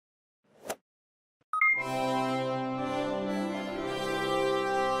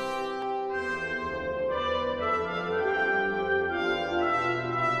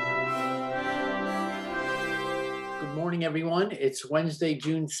morning, everyone. It's Wednesday,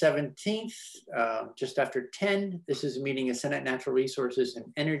 June 17th, just after 10. This is a meeting of Senate Natural Resources and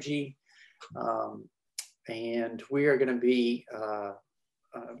Energy. And we are going to be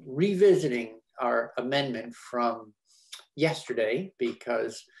revisiting our amendment from yesterday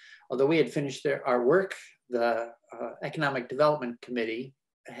because although we had finished our work, the Economic Development Committee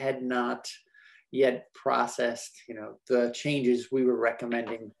had not yet processed, the changes we were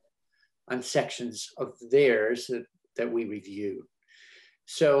recommending on sections of theirs that we reviewed.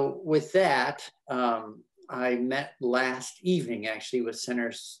 So with that, I met last evening actually with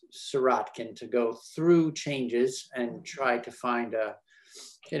Senator Sirotkin to go through changes and try to find a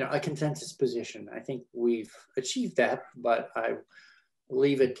consensus position. I think we've achieved that, but I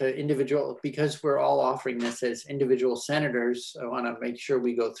leave it to individual, because we're all offering this as individual senators. I want to make sure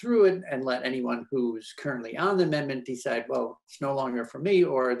we go through it and let anyone who's currently on the amendment decide, well, it's no longer for me,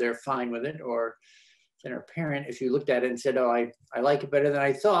 or they're fine with it, or Senator Parent, if you looked at it and said, oh, I like it better than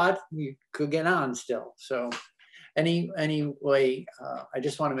I thought, you could get on still. So anyway, I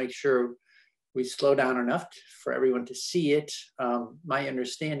just want to make sure we slow down enough for everyone to see it. My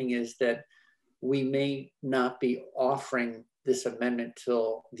understanding is that we may not be offering this amendment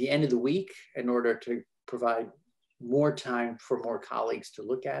till the end of the week in order to provide more time for more colleagues to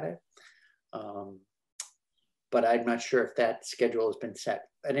look at it. But I'm not sure if that schedule has been set.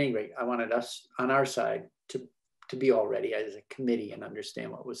 At any rate, I wanted us on our side to be all ready as a committee and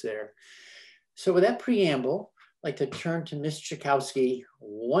understand what was there. So with that preamble, I'd like to turn to Ms. Tchaikovsky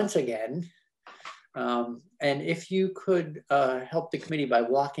once again. And if you could help the committee by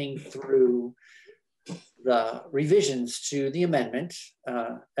walking through the revisions to the amendment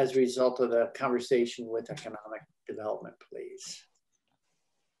as a result of the conversation with economic development, please.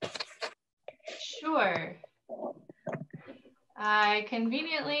 Sure. I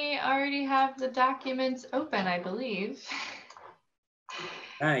conveniently already have the documents open, I believe.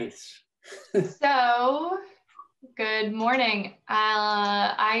 Nice. So, good morning.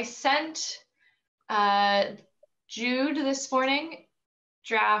 I sent Jude this morning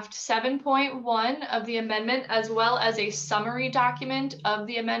draft 7.1 of the amendment, as well as a summary document of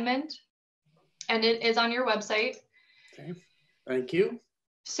the amendment, and it is on your website. Okay, thank you.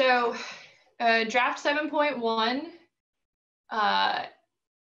 So draft 7.1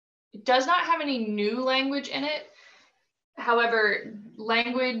 does not have any new language in it. However,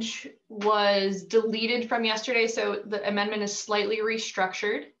 language was deleted from yesterday, so the amendment is slightly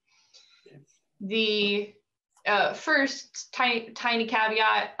restructured. The first tiny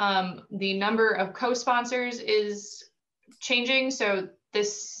caveat, the number of co-sponsors is changing. So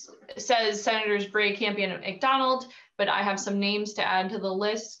this says Senators Bray, Campion, and McDonald, but I have some names to add to the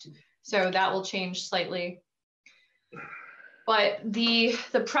list, so that will change slightly. But the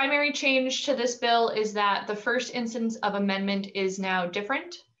primary change to this bill is that the first instance of amendment is now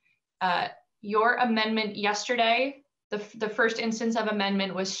different. Your amendment yesterday, the first instance of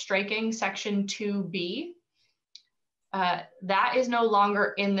amendment was striking section 2B. That is no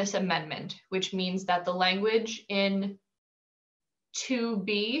longer in this amendment, which means that the language in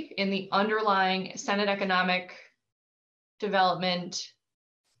 2B in the underlying Senate Economic Development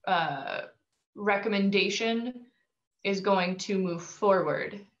recommendation is going to move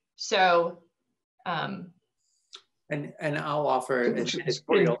forward. So, and I'll offer an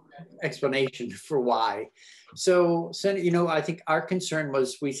editorial explanation for why. So, I think our concern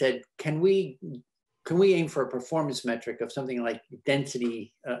was, we said, can we aim for a performance metric of something like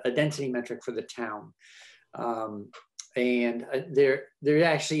density, a density metric for the town? And there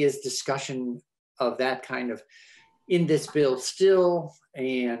actually is discussion of that kind of in this bill still,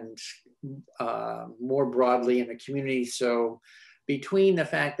 and more broadly in the community. So between the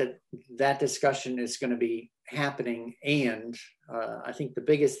fact that that discussion is going to be happening, and I think the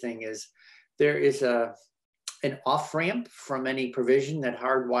biggest thing is there is an off-ramp from any provision that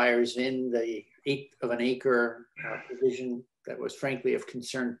hardwires in the 1/8 of an acre provision that was frankly of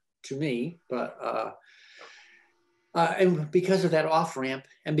concern to me, but and because of that off-ramp,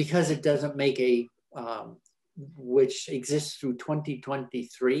 and because it doesn't make a which exists through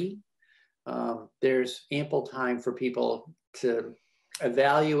 2023, there's ample time for people to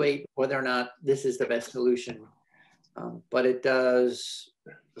evaluate whether or not this is the best solution. But it does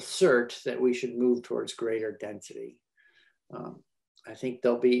assert that we should move towards greater density. I think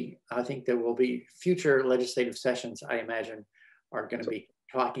there will be future legislative sessions, I imagine, are going to be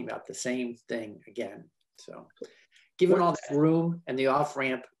talking about the same thing again. So given all that room and the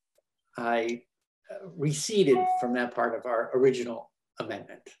off-ramp, I receded from that part of our original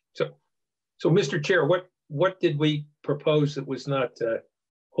amendment. So Mr. Chair, what did we propose that was not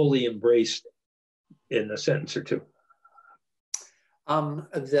wholly embraced in a sentence or two?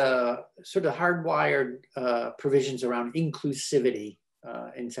 The sort of hardwired provisions around inclusivity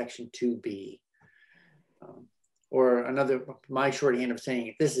in section 2B. Or another, my shorthand of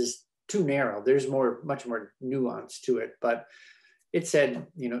saying this is too narrow. There's much more nuance to it, but it said,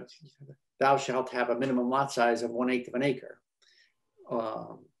 you know, thou shalt have a minimum lot size of 1/8 of an acre.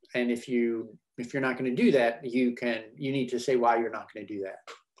 And if you're not going to do that, you need to say why you're not going to do that.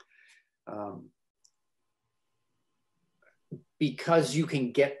 Because you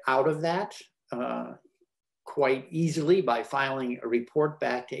can get out of that quite easily by filing a report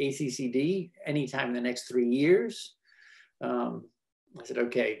back to ACCD anytime in the next 3 years. I said,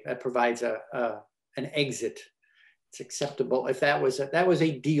 okay, that provides an exit. It's acceptable. If that was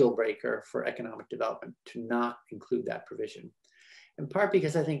a deal breaker for economic development to not include that provision. In part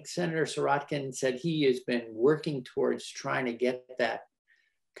because I think Senator Sirotkin said he has been working towards trying to get that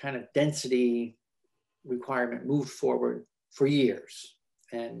kind of density requirement moved forward for years.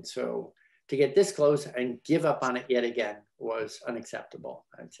 And so to get this close and give up on it yet again was unacceptable,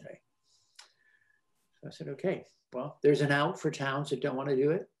 I'd say. So I said, okay, well, there's an out for towns that don't want to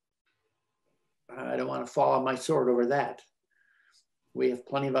do it. I don't want to fall on my sword over that. We have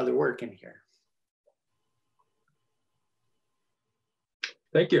plenty of other work in here.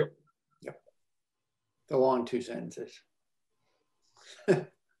 Thank you. Yep. The long 2 sentences.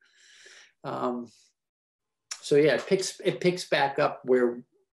 So yeah, it picks back up where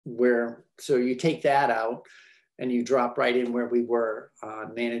so you take that out and you drop right in where we were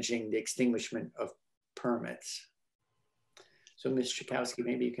on managing the extinguishment of permits. So Ms. Chakowski,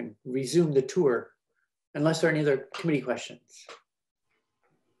 maybe you can resume the tour unless there are any other committee questions.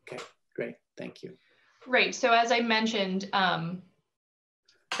 Okay, great, thank you. Right, so as I mentioned,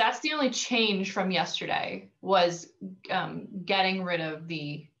 that's the only change from yesterday was getting rid of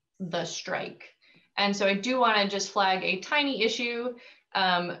the strike. And so I do want to just flag a tiny issue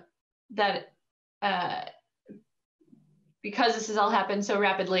that because this has all happened so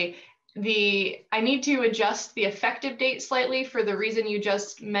rapidly, I need to adjust the effective date slightly for the reason you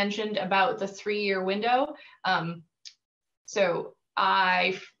just mentioned about the 3-year window. So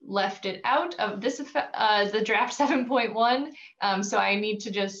I left it out of this, the draft 7.1. So I need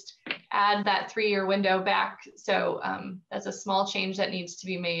to just add that 3-year window back. So that's a small change that needs to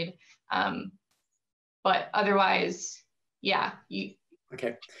be made. But otherwise, yeah.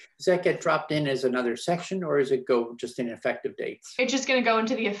 Okay. Does that get dropped in as another section or does it go just in effective dates? It's just going to go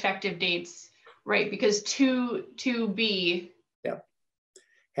into the effective dates, right? Because 2B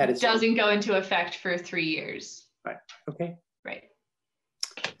doesn't go into effect for 3 years. Right. Okay. Right.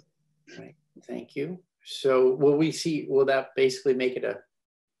 Right. Thank you. So will that basically make it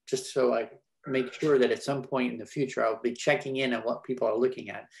just so I make sure that at some point in the future, I'll be checking in on what people are looking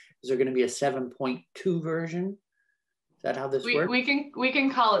at. Is there going to be a 7.2 version? Is that how this works? We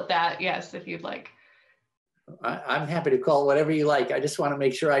can call it that, yes, if you'd like. I'm happy to call it whatever you like. I just want to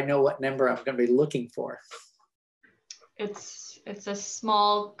make sure I know what number I'm going to be looking for. It's a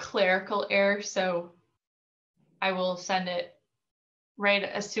small clerical error, so I will send it right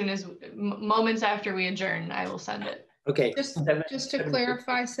as soon as moments after we adjourn. I will send it. Okay. Just to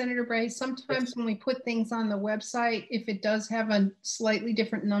clarify, Senator Bray, sometimes when we put things on the website, if it does have a slightly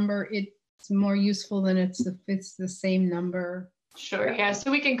different number, it's more useful than if it's the same number. Sure. Yeah. So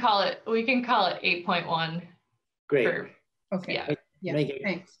we can call it 8.1. Great. Okay. Yeah. Make it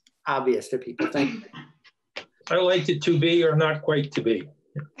Thanks. obvious to people. Thank you. I like it to be or not quite to be.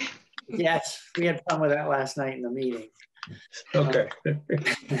 Yes, we had fun with that last night in the meeting. Okay.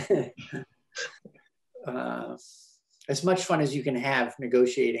 As much fun as you can have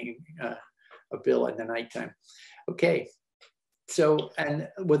negotiating a bill in the nighttime. Okay, so, and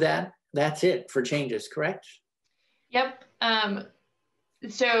with that, that's it for changes, correct? Yep.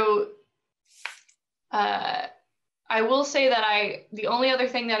 So I will say that the only other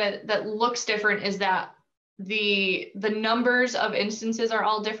thing that looks different is that the numbers of instances are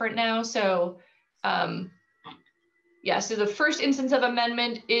all different now. So yeah, so the first instance of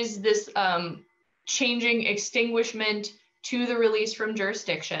amendment is this changing extinguishment to the release from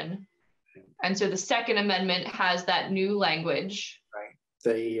jurisdiction. And so the second amendment has that new language. Right,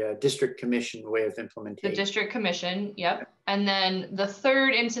 the district commission way of implementation. The district commission, yep. And then the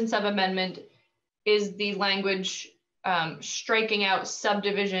third instance of amendment is the language striking out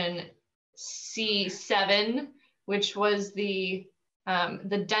subdivision C7, which was the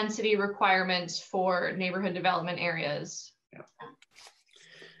density requirements for neighborhood development areas. Yeah.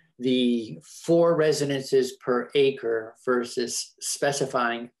 The 4 residences per acre versus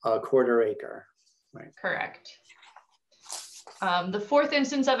specifying a 1/4 acre. Right. Correct. The fourth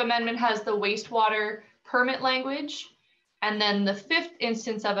instance of amendment has the wastewater permit language. And then the fifth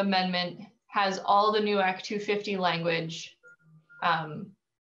instance of amendment has all the new Act 250 language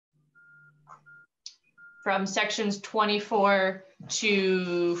from sections 24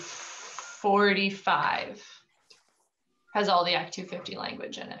 to 45. Has all the Act 250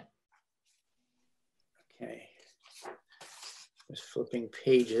 language in it. Okay. Just flipping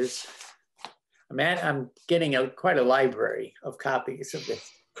pages. I'm getting quite a library of copies of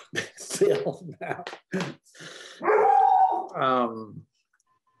this bill now.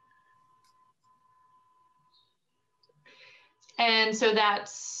 And so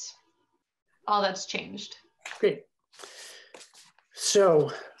that's all that's changed. Great.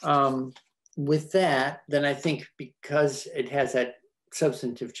 So with that, then I think because it has that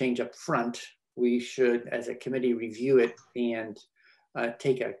substantive change up front, we should, as a committee, review it and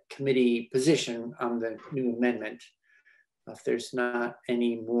take a committee position on the new amendment. If there's not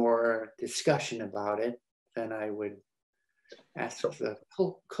any more discussion about it, then I would ask the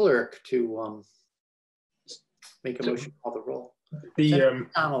clerk to make a motion to call the roll.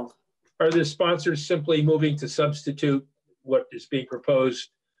 Are the sponsors simply moving to substitute what is being proposed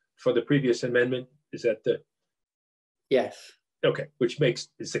for the previous amendment? Is that the? Yes. Okay, which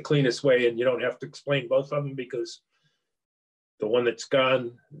is the cleanest way, and you don't have to explain both of them because the one that's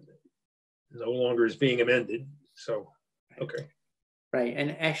gone no longer is being amended. So, okay. Right,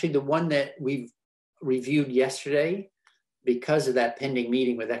 and actually the one that we've reviewed yesterday, because of that pending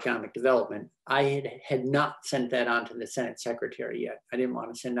meeting with economic development, I had not sent that on to the Senate secretary yet. I didn't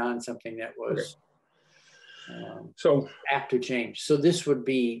want to send on something that was so apt to change. So this would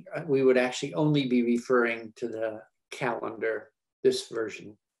be, we would actually only be referring to the calendar, this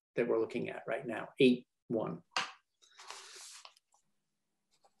version that we're looking at right now, 8.1.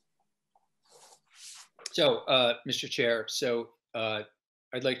 So, Mr. Chair,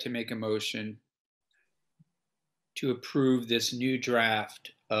 I'd like to make a motion to approve this new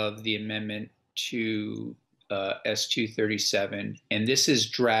draft of the amendment to S.237, and this is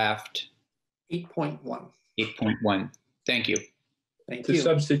draft 8.1. 8.1. Thank you. Thank to you.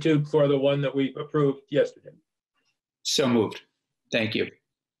 Substitute for the one that we approved yesterday. So moved. Thank you.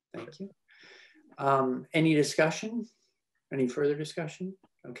 Thank you. Any discussion? Any further discussion?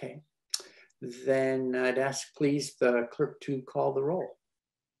 Okay. Then I'd ask, please, the clerk to call the roll.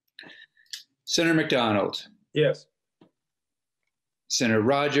 Senator McDonald. Yes. Senator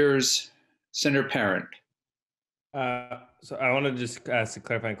Rogers. Senator Parent. So I want to just ask a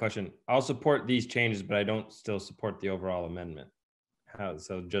clarifying question. I'll support these changes, but I don't still support the overall amendment.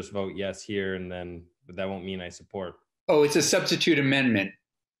 So just vote yes here, and then, but that won't mean I support. Oh, it's a substitute amendment.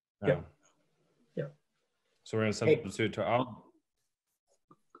 Yeah. Yeah. So we're going to substitute to I'll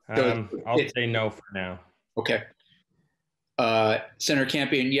say no for now. Okay. Senator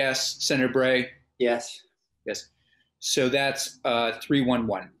Campion, yes. Senator Bray? Yes. Yes. So that's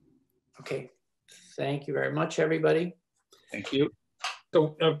 3-1-1. Okay. Thank you very much, everybody. Thank you.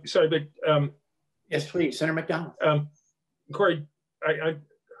 So, sorry, but yes, please, Senator McDonald. Corey,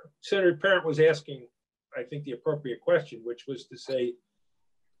 Senator Parent was asking, I think, the appropriate question, which was to say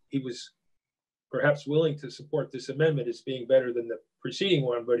he was perhaps willing to support this amendment as being better than the preceding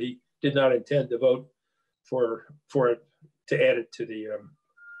one, but he did not intend to vote for it to add it to the.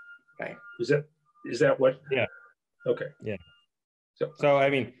 Right. Is that what? Yeah. Okay. Yeah. So I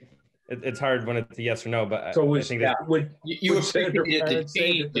mean, it's hard when it's a yes or no, but so I think that would you appreciated the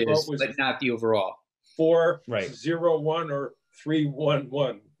changes, but not the overall. 4-0-1 or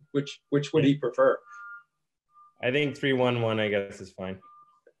 3-1-1. Which would he prefer? I think 3-1-1, I guess, is fine.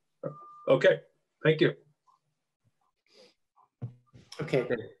 Okay. Thank you. Okay,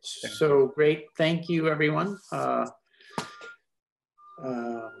 so great. Thank you, everyone. Well,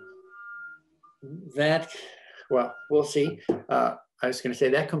 we'll see. I was going to say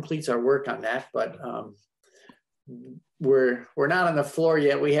that completes our work on that, but we're not on the floor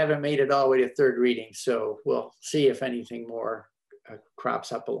yet. We haven't made it all the way to third reading, so we'll see if anything more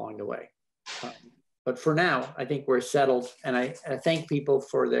crops up along the way. But for now, I think we're settled, and I thank people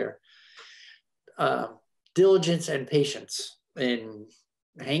for their diligence and patience in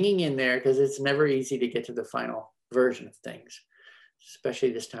hanging in there, because it's never easy to get to the final version of things,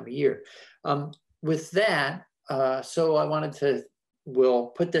 especially this time of year. With that, so I wanted to, we'll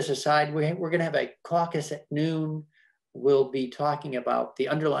put this aside. We're going to have a caucus at noon. We'll be talking about the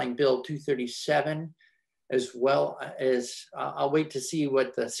underlying bill 237, as well as, I'll wait to see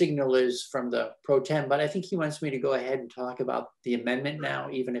what the signal is from the pro tem, but I think he wants me to go ahead and talk about the amendment now,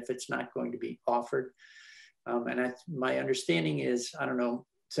 even if it's not going to be offered. And my understanding is, I don't know,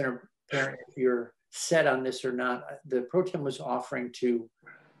 Senator Parent, if you're set on this or not, the pro tem was offering to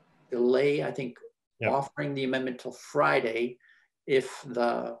delay, I think, offering the amendment till Friday, if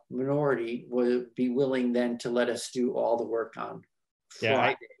the minority would be willing then to let us do all the work on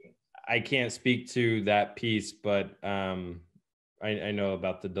Friday. I can't speak to that piece, but I know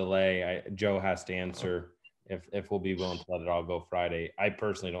about the delay. Joe has to answer if we'll be willing to let it all go Friday. I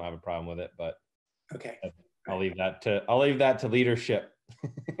personally don't have a problem with it, but okay, I'll leave that to leadership.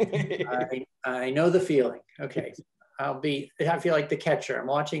 I know the feeling. Okay, I feel like the catcher. I'm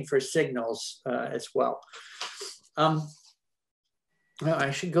watching for signals as well. No,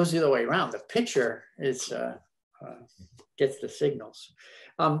 I should go the other way around. The pitcher is gets the signals.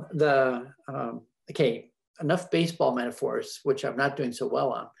 Okay, enough baseball metaphors, which I'm not doing so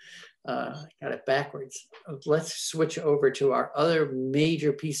well on. Got it backwards. Let's switch over to our other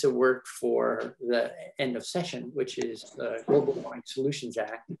major piece of work for the end of session, which is the Global Warming Solutions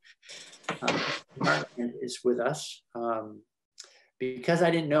Act. Martin is with us. Because I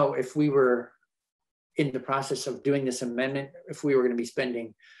didn't know if we were in the process of doing this amendment, if we were going to be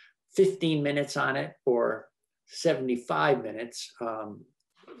spending 15 minutes on it or 75 minutes.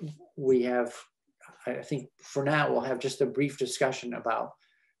 We have, I think for now, we'll have just a brief discussion about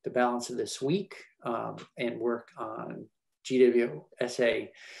the balance of this week and work on GWSA.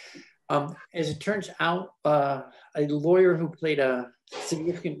 As it turns out, a lawyer who played a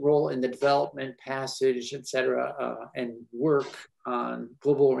significant role in the development, passage, et cetera, and work on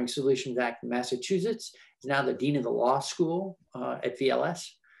Global Warming Solutions Act in Massachusetts is now the dean of the law school at VLS,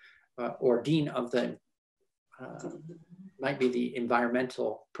 or dean of the, might be the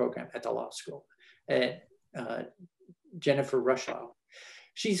environmental program at the law school, Jennifer Rushlow.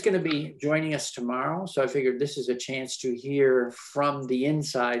 She's going to be joining us tomorrow. So I figured this is a chance to hear from the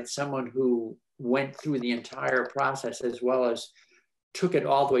inside someone who went through the entire process as well as took it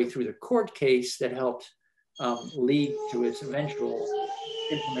all the way through the court case that helped lead to its eventual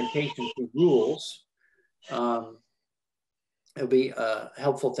implementation through rules. It'll be a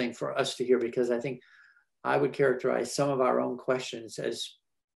helpful thing for us to hear, because I think I would characterize some of our own questions as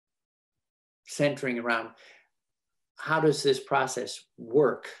centering around how does this process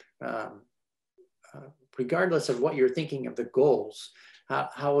work? Regardless of what you're thinking of the goals,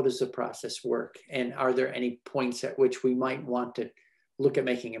 how does the process work? And are there any points at which we might want to look at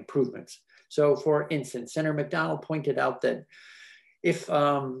making improvements? So for instance, Senator McDonald pointed out that if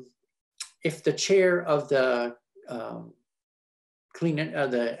the chair of the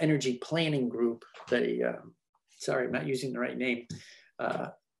the energy planning group, sorry, I'm not using the right name,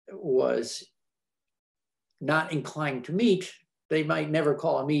 was not inclined to meet, they might never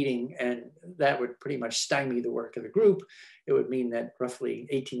call a meeting, and that would pretty much stymie the work of the group. It would mean that roughly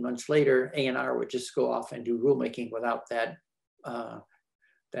 18 months later, ANR would just go off and do rulemaking without that,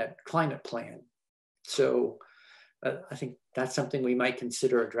 that climate plan. So I think that's something we might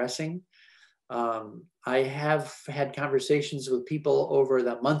consider addressing. I have had conversations with people over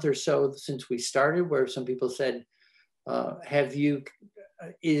the month or so since we started, where some people said,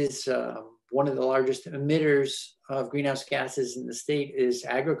 one of the largest emitters of greenhouse gases in the state is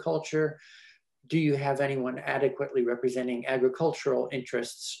agriculture. Do you have anyone adequately representing agricultural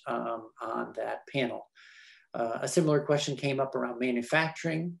interests on that panel? A similar question came up around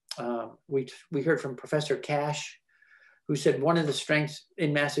manufacturing. We heard from Professor Cash, who said one of the strengths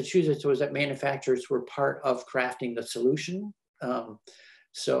in Massachusetts was that manufacturers were part of crafting the solution.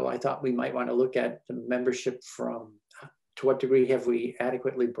 So I thought we might want to look at the membership from, to what degree have we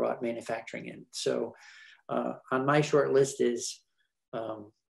adequately brought manufacturing in? So on my short list is,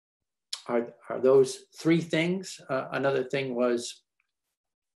 are those three things? Another thing was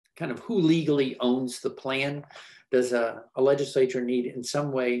kind of who legally owns the plan. Does a legislature need in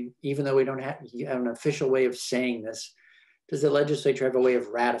some way, even though we don't have an official way of saying this, does the legislature have a way of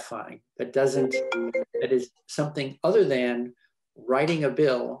ratifying that is something other than writing a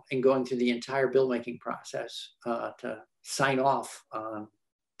bill and going through the entire bill making process to sign off on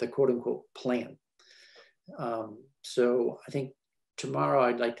the quote unquote plan? So I think tomorrow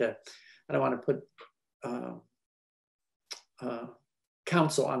I'd like to, I don't want to put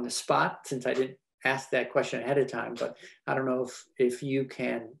council on the spot since I didn't ask that question ahead of time, but I don't know if you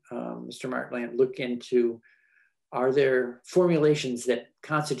can, Mr. Martland, look into, are there formulations that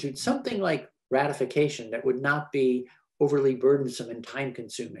constitute something like ratification that would not be overly burdensome and time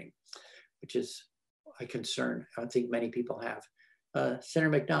consuming, which is a concern I think many people have. Senator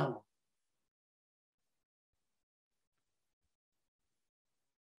McDonald.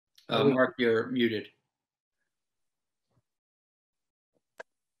 Mark, you're muted.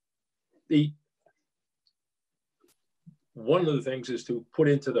 One of the things is to put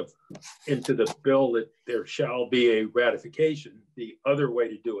into the bill that there shall be a ratification. The other way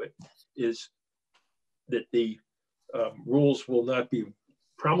to do it is that the rules will not be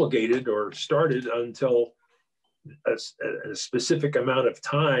promulgated or started until a specific amount of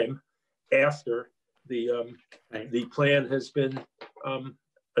time after the plan has been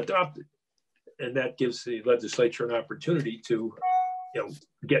adopted. And that gives the legislature an opportunity to,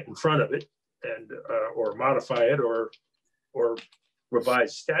 get in front of it and or modify it or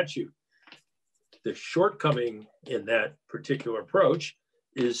revise statute. The shortcoming in that particular approach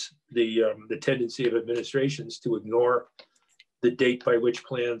is the tendency of administrations to ignore the date by which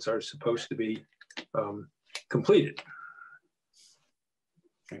plans are supposed to be completed.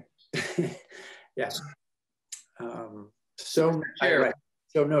 Okay. Yeah. So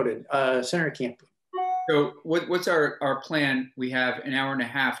noted. Senator Campion. So what's our plan? We have an hour and a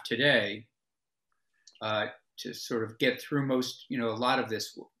half today to sort of get through a lot of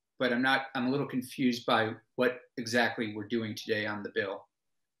this, but I'm a little confused by what exactly we're doing today on the bill.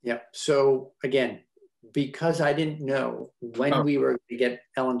 Yeah. So again, because I didn't know when we were going to get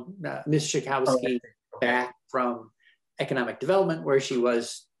Ms. Schakowsky back from economic development, where she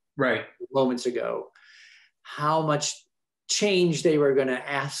was moments ago, how much change they were going to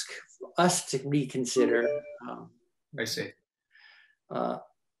ask us to reconsider. I see.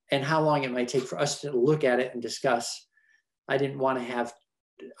 And how long it might take for us to look at it and discuss. I didn't want to have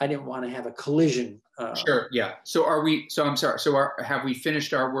a collision. Sure. Yeah. So I'm sorry. So have we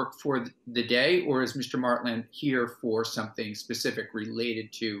finished our work for the day, or is Mr. Martland here for something specific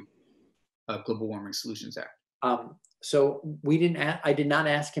related to Global Warming Solutions Act? So I did not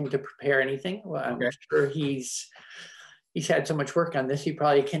ask him to prepare anything. Well, I'm sure he's had so much work on this. He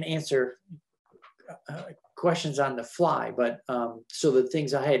probably can answer questions on the fly. But so the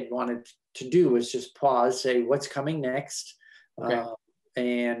things I had wanted to do was just pause, say what's coming next.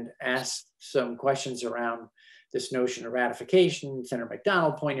 And ask some questions around this notion of ratification. Senator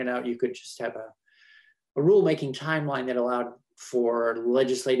McDonald pointed out you could just have a rulemaking timeline that allowed for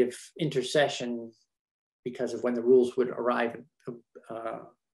legislative intercession because of when the rules would arrive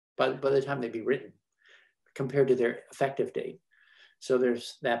by the time they'd be written compared to their effective date. So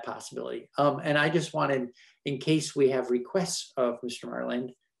there's that possibility. And I just wanted, in case we have requests of Mr.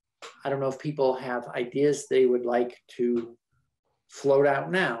 Martland, I don't know if people have ideas they would like to float out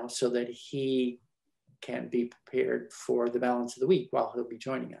now so that he can be prepared for the balance of the week while he'll be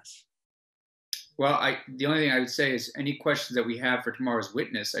joining us. Well, the only thing I would say is any questions that we have for tomorrow's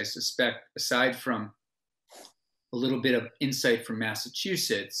witness, I suspect, aside from a little bit of insight from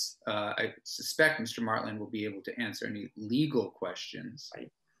Massachusetts, I suspect Mr. Martland will be able to answer any legal questions.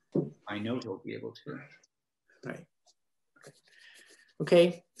 I know he'll be able to. Right.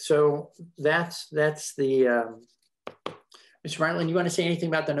 Okay, so that's the, Mr. Martland, you want to say anything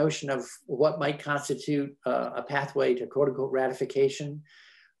about the notion of what might constitute a pathway to quote unquote ratification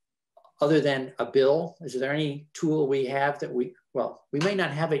other than a bill? Is there any tool we have that we may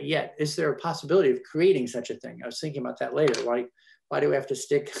not have it yet. Is there a possibility of creating such a thing? I was thinking about that later. Why do we have to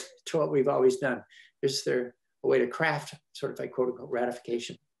stick to what we've always done? Is there a way to craft sort of a quote unquote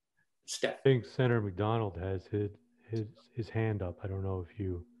ratification step? I think Senator McDonald has his hand up. I don't know if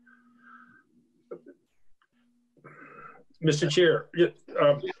you. Mr. Chair,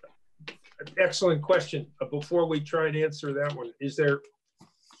 excellent question. Before we try and answer that one,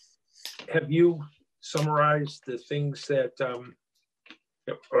 have you summarized the things that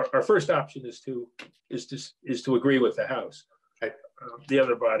our first option is to agree with the House, the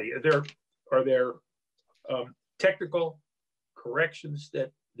other body? Are there technical corrections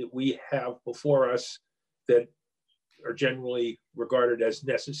that we have before us that are generally regarded as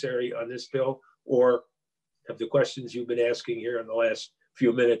necessary on this bill, or have the questions you've been asking here in the last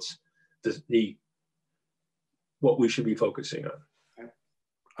few minutes what we should be focusing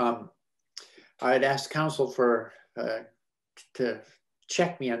on? I'd ask counsel to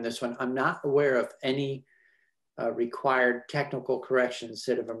check me on this one. I'm not aware of any required technical corrections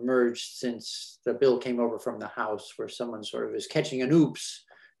that have emerged since the bill came over from the House, where someone sort of is catching an oops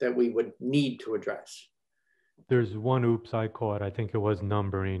that we would need to address. There's one oops I caught. I think it was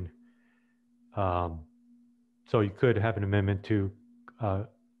numbering. So you could have an amendment to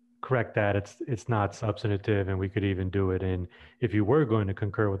correct that. It's not substantive, and we could even do it in, if you were going to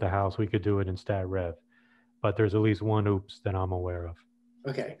concur with the House, we could do it in stat rev. But there's at least one oops that I'm aware of.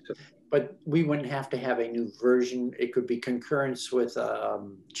 Okay, but we wouldn't have to have a new version. It could be concurrence with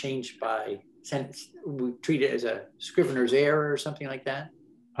change by sentence. We treat it as a scrivener's error or something like that.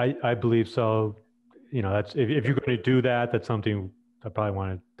 I believe so. That's if you're going to do that, that's something I probably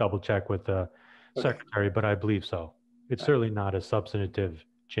want to double check with the secretary, but I believe so. It's certainly not a substantive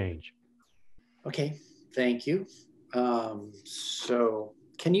change. Okay, thank you. So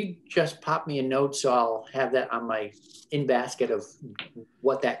can you just pop me a note so I'll have that on my in basket of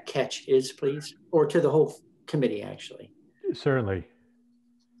what that catch is, please? Or to the whole committee, actually. Certainly.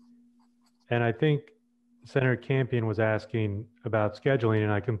 And I think Senator Campion was asking about scheduling,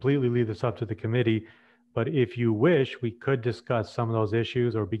 and I completely leave this up to the committee. But if you wish, we could discuss some of those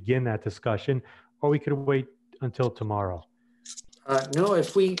issues or begin that discussion, or we could wait until tomorrow. No,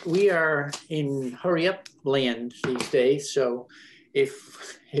 if we are in hurry up land these days, so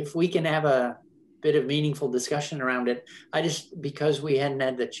if we can have a bit of meaningful discussion around it, because we hadn't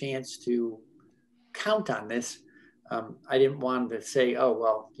had the chance to count on this, I didn't want to say, oh,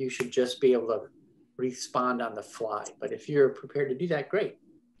 well, you should just be able to respond on the fly. But if you're prepared to do that, great.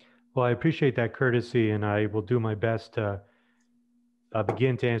 Well, I appreciate that courtesy, and I will do my best to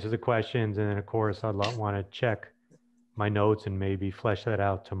begin to answer the questions. And then, of course, I'd want to check my notes and maybe flesh that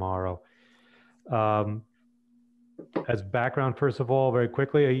out tomorrow. As background, first of all, very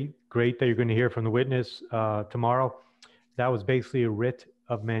quickly, great that you're going to hear from the witness tomorrow. That was basically a writ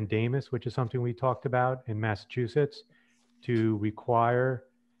of mandamus, which is something we talked about in Massachusetts, to require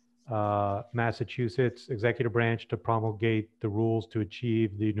Massachusetts executive branch to promulgate the rules to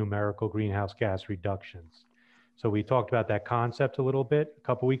achieve the numerical greenhouse gas reductions. So we talked about that concept a little bit a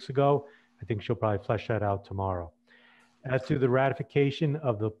couple weeks ago. I think she'll probably flesh that out tomorrow. As to the ratification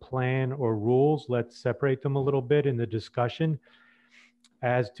of the plan or rules, let's separate them a little bit in the discussion.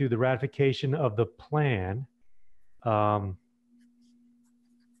 As to the ratification of the plan, I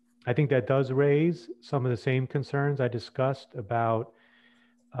think that does raise some of the same concerns I discussed about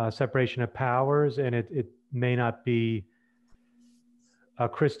separation of powers, and it may not be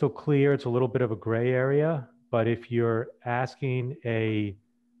crystal clear. It's a little bit of a gray area, but if you're asking a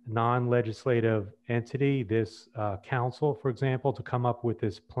non-legislative entity, this council, for example, to come up with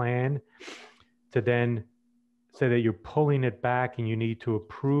this plan, to then say that you're pulling it back and you need to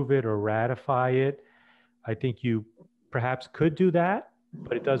approve it or ratify it, I think you perhaps could do that,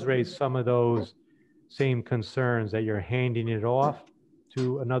 but it does raise some of those same concerns that you're handing it off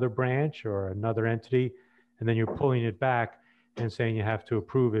to another branch or another entity, and then you're pulling it back and saying you have to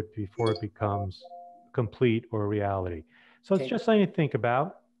approve it before it becomes complete or reality. So it's just something to think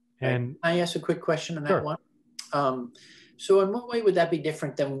about. And I ask a quick question on that Sure. one. So in what way would that be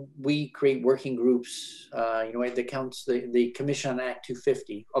different than we create working groups, the Commission on Act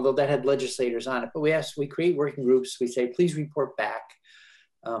 250, although that had legislators on it, but we create working groups, we say, please report back.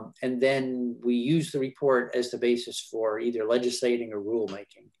 And then we use the report as the basis for either legislating or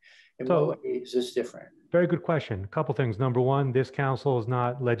rulemaking. In what way is this different? Very good question. A couple things. Number one, this council is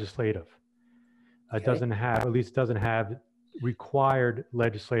not legislative. It doesn't have, at least doesn't have required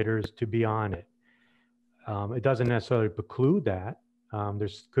legislators to be on it. It doesn't necessarily preclude that. There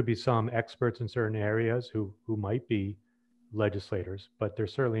could be some experts in certain areas who might be legislators, but they're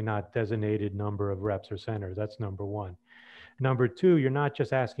certainly not designated number of reps or senators. That's number one. Number two, you're not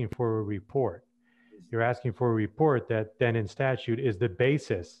just asking for a report. You're asking for a report that then in statute is the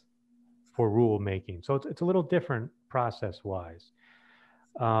basis for rulemaking. So it's a little different process-wise.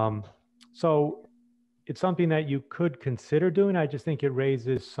 So it's something that you could consider doing. I just think it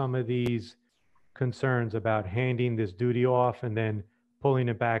raises some of these concerns about handing this duty off and then pulling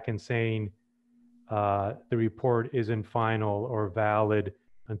it back and saying the report isn't final or valid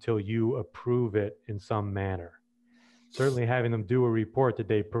until you approve it in some manner. Certainly having them do a report that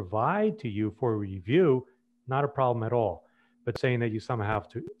they provide to you for review, not a problem at all. But saying that you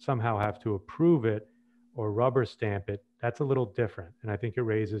somehow have to approve it or rubber stamp it, that's a little different. And I think it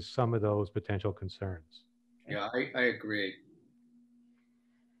raises some of those potential concerns. Yeah, I agree.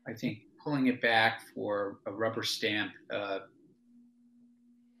 I think pulling it back for a rubber stamp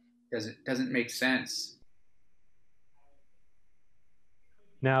doesn't make sense.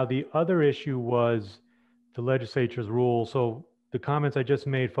 Now, the other issue was the legislature's rule. So the comments I just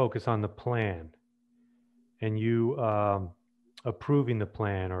made focus on the plan and you approving the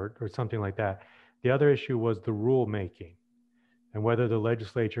plan or something like that. The other issue was the rulemaking and whether the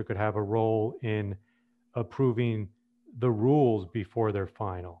legislature could have a role in approving the rules before they're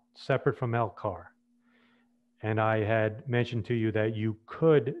final, separate from LCAR. And I had mentioned to you that you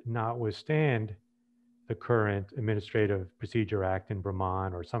could not withstand the current Administrative Procedure Act in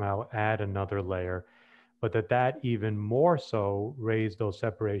Vermont or somehow add another layer, but that even more so raised those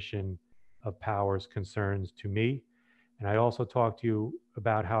separation of powers concerns to me. And I also talked to you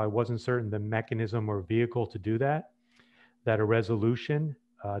about how I wasn't certain the mechanism or vehicle to do that a resolution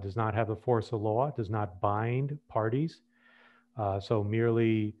does not have the force of law, does not bind parties. So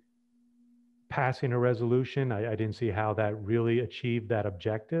merely passing a resolution, I didn't see how that really achieved that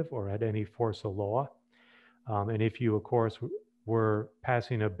objective or had any force of law. And if you, of course, we're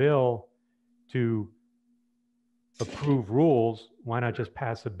passing a bill to approve rules, why not just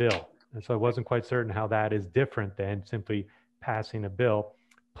pass a bill? And so I wasn't quite certain how that is different than simply passing a bill.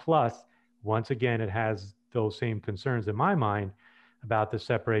 Plus, once again, it has those same concerns in my mind about the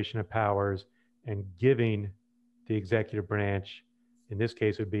separation of powers and giving the executive branch, in this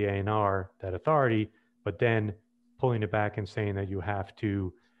case would be A&R, that authority, but then pulling it back and saying that you have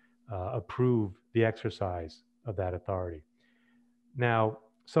to approve the exercise of that authority. Now,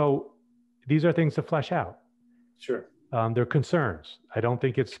 so these are things to flesh out. Sure. They're concerns. I don't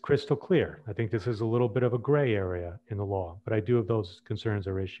think it's crystal clear. I think this is a little bit of a gray area in the law, but I do have those concerns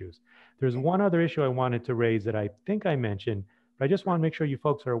or issues. There's one other issue I wanted to raise that I think I mentioned, but I just want to make sure you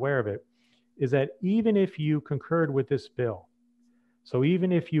folks are aware of it, is that even if you concurred with this bill, so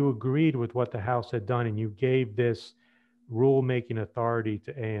even if you agreed with what the House had done and you gave this rule-making authority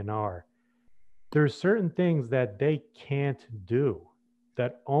to A&R, there's certain things that they can't do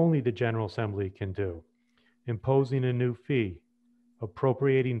that only the General Assembly can do. Imposing a new fee,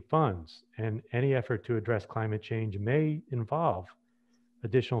 appropriating funds, and any effort to address climate change may involve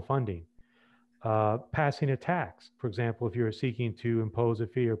additional funding. Passing a tax, for example, if you're seeking to impose a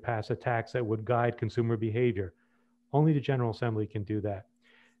fee or pass a tax that would guide consumer behavior, only the General Assembly can do that.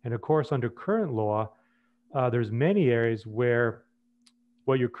 And of course, under current law, there's many areas where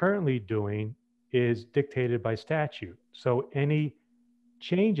what you're currently doing is dictated by statute. So any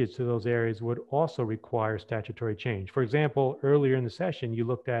changes to those areas would also require statutory change. For example, earlier in the session, you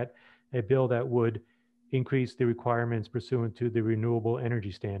looked at a bill that would increase the requirements pursuant to the renewable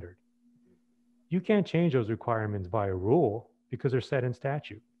energy standard. You can't change those requirements by a rule because they're set in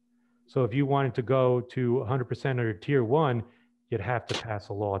statute. So if you wanted to go to 100% under tier 1, you'd have to pass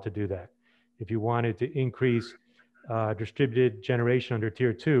a law to do that. If you wanted to increase distributed generation under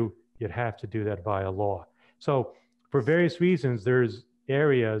tier 2, you'd have to do that via law. So for various reasons, there's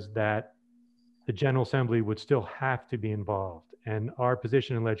areas that the General Assembly would still have to be involved. And our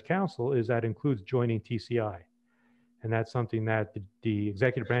position in Ledge Council is that includes joining TCI. And that's something that the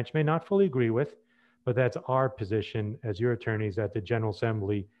executive branch may not fully agree with, but that's our position as your attorneys, that the General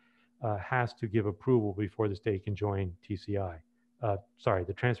Assembly has to give approval before the state can join TCI.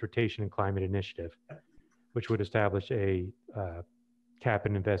 The Transportation and Climate Initiative, which would establish a cap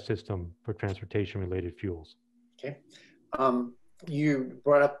and invest system for transportation related fuels. Okay. You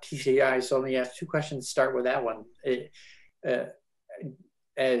brought up TCI, so let me ask two questions. Start with that one.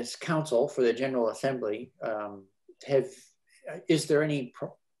 As counsel for the General Assembly, is there any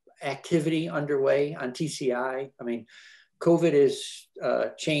activity underway on TCI? I mean, COVID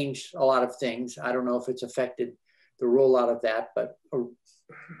has changed a lot of things. I don't know if it's affected the rollout of that, but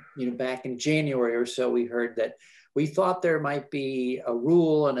back in January or so, we heard that we thought there might be a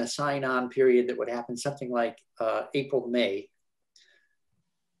rule and a sign-on period that would happen something like April, May.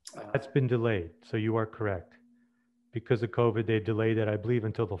 That's been delayed, so you are correct. Because of COVID, they delayed it, I believe,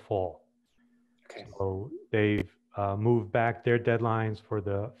 until the fall. Okay. So they've moved back their deadlines for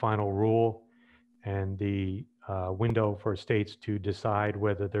the final rule and the window for states to decide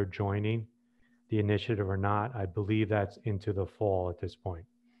whether they're joining the initiative or not. I believe that's into the fall at this point.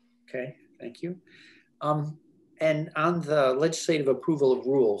 Okay, thank you. And on the legislative approval of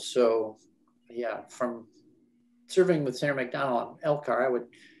rules, so yeah, from serving with Senator McDonald on Elkhart,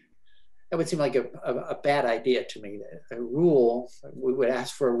 that would seem like a bad idea to me. A rule, we would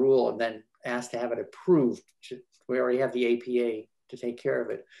ask for a rule and then ask to have it approved. We already have the APA to take care of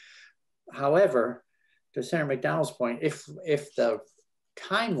it. However, to Senator McDonald's point, if the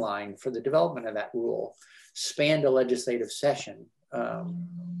timeline for the development of that rule spanned a legislative session,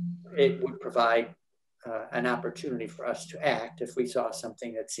 it would provide an opportunity for us to act if we saw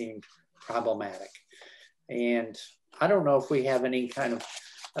something that seemed problematic. And I don't know if we have any kind of,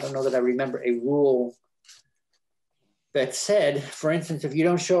 I don't know that I remember a rule that said, for instance, if you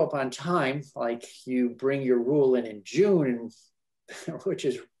don't show up on time, like you bring your rule in June, which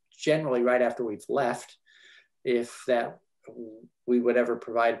is generally right after we've left, if that we would ever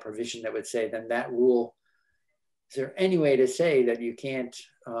provide a provision that would say, then that rule, is there any way to say that you can't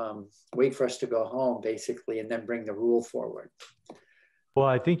wait for us to go home, basically, and then bring the rule forward? Well,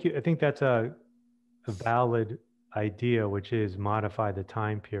 I think that's a valid idea, which is modify the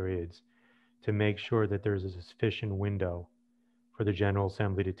time periods to make sure that there's a sufficient window for the General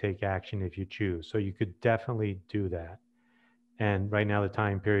Assembly to take action if you choose. So you could definitely do that. And right now the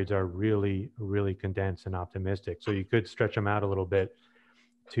time periods are really, really condensed and optimistic. So you could stretch them out a little bit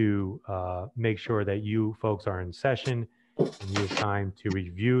to make sure that you folks are in session and you have time to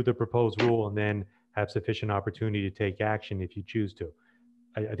review the proposed rule and then have sufficient opportunity to take action if you choose to.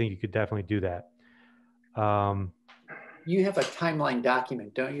 I think you could definitely do that. You have a timeline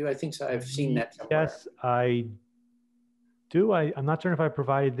document, don't you? I think so. I've seen that somewhere. Yes, I do. I'm not sure if I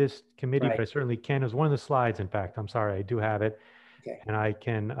provided this committee, Right. but I certainly can. It was one of the slides, in fact. I'm sorry, I do have it. Okay. And I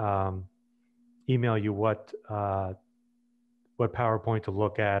can email you what PowerPoint to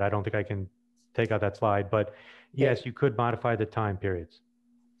look at. I don't think I can take out that slide, but yes, you could modify the time periods.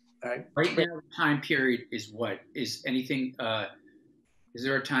 All right. Right now, the time period is what? Is anything, is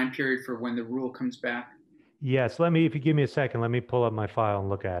there a time period for when the rule comes back? Yes, if you give me a second, let me pull up my file and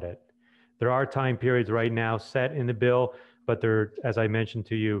look at it. There are time periods right now set in the bill, but they're, as I mentioned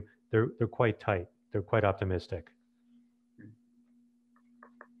to you, they're quite tight. They're quite optimistic.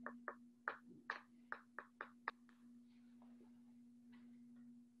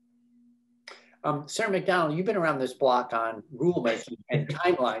 Senator McDonald, you've been around this block on rulemaking and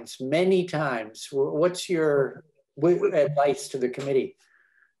timelines many times. What's your advice to the committee?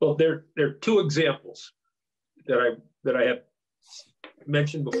 Well, there are two examples that I have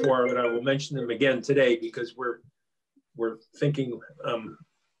mentioned before, and I will mention them again today because we're thinking.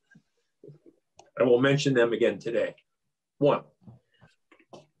 I will mention them again today. One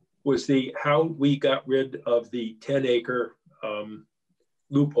was how we got rid of the 10-acre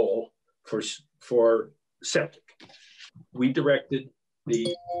loophole for septic. We directed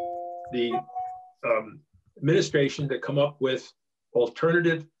the administration to come up with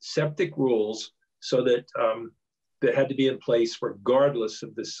alternative septic rules so that that had to be in place regardless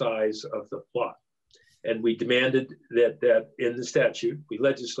of the size of the plot. And we demanded that in the statute, we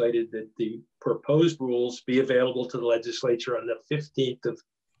legislated that the proposed rules be available to the legislature on the 15th of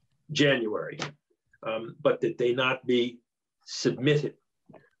January, but that they not be submitted,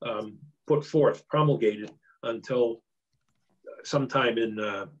 put forth, promulgated until sometime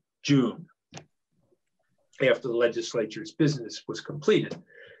in June, after the legislature's business was completed.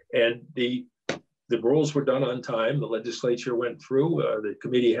 And the rules were done on time. The legislature went through, the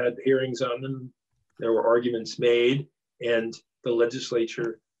committee had hearings on them. There were arguments made, and the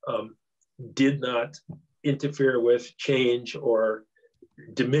legislature did not interfere with, change, or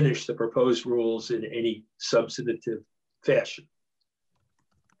diminish the proposed rules in any substantive fashion.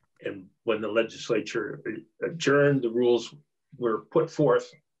 And when the legislature adjourned, the rules were put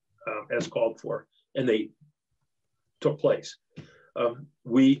forth as called for, and they took place.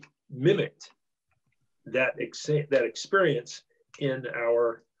 We mimicked that experience in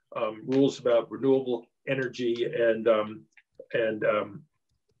our rules about renewable energy and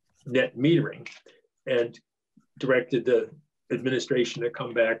net metering, and directed the administration to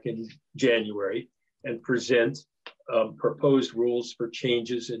come back in January and present proposed rules for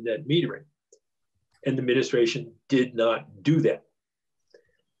changes in net metering. And the administration did not do that.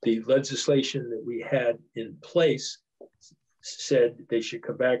 The legislation that we had in place said they should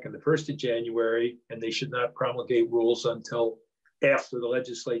come back on the 1st of January, and they should not promulgate rules until after the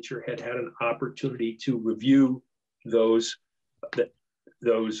legislature had had an opportunity to review the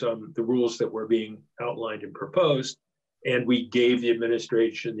rules that were being outlined and proposed. And we gave the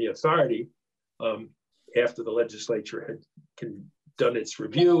administration the authority, after the legislature had done its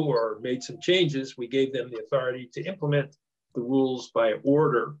review or made some changes, we gave them the authority to implement the rules by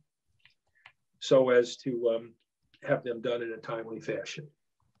order so as to have them done in a timely fashion.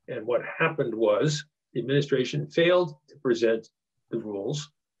 And what happened was the administration failed to present the rules,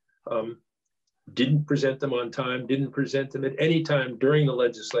 didn't present them on time, didn't present them at any time during the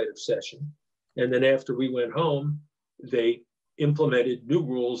legislative session. And then after we went home, they implemented new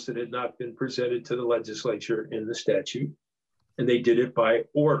rules that had not been presented to the legislature in the statute. And they did it by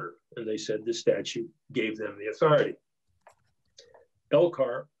order. And they said the statute gave them the authority.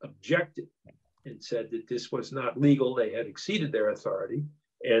 LCAR objected and said that this was not legal. They had exceeded their authority.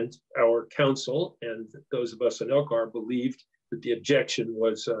 And our counsel and those of us in LCAR believed that the objection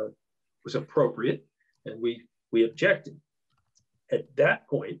was appropriate, and we objected. At that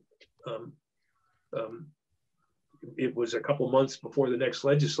point, it was a couple months before the next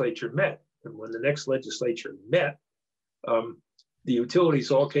legislature met. And when the next legislature met, the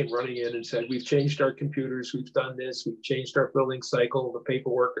utilities all came running in and said, we've changed our computers, we've done this, we've changed our billing cycle, the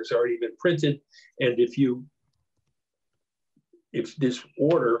paperwork has already been printed. And if this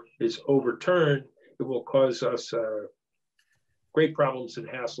order is overturned, it will cause us great problems and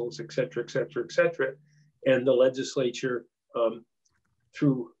hassles, et cetera, et cetera, et cetera. And the legislature,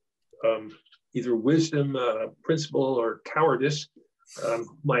 through either wisdom, principle, or cowardice,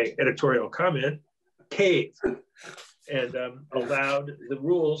 my editorial comment, caved and allowed the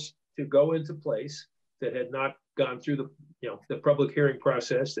rules to go into place that had not gone through the public hearing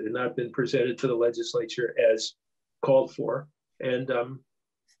process, that had not been presented to the legislature as called for. And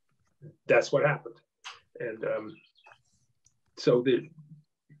that's what happened. And So the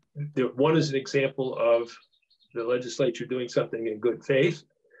one is an example of the legislature doing something in good faith,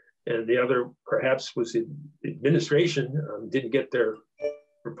 and the other perhaps was the administration didn't get their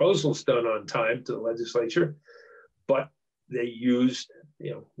proposals done on time to the legislature, but they used,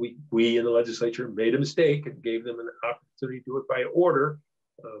 we in the legislature made a mistake and gave them an opportunity to do it by order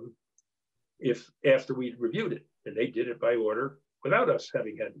after we'd reviewed it, and they did it by order without us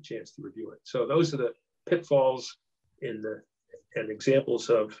having had the chance to review it. So those are the pitfalls and examples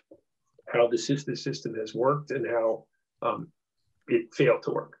of how the system has worked and how it failed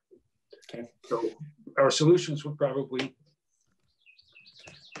to work. Okay. So our solutions would probably,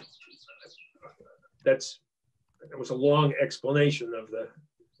 that was a long explanation of the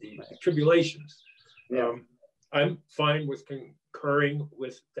tribulations. Yeah. I'm fine with concurring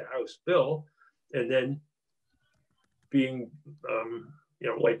with the House bill and then being,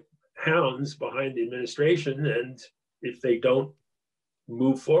 like hounds behind the administration. And if they don't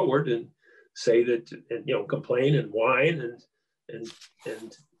move forward and say that, and, complain and whine and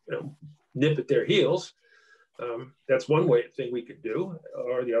nip at their heels, that's one thing we could do.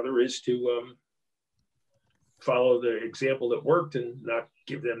 Or the other is to follow the example that worked and not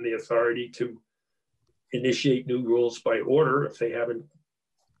give them the authority to initiate new rules by order if they haven't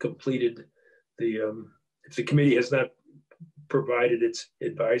completed if the committee has not provided its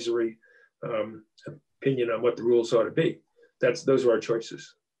advisory opinion on what the rules ought to be. Those are our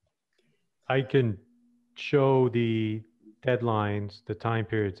choices. I can show the deadlines, the time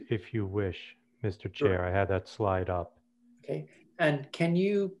periods, if you wish, Mr. Chair. Sure. I had that slide up. Okay, and can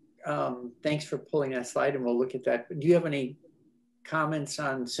you, thanks for pulling that slide and we'll look at that. Do you have any comments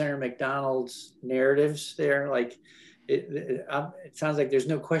on Senator McDonald's narratives there? Like, it sounds like there's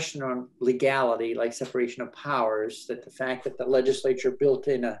no question on legality, like separation of powers, that the fact that the legislature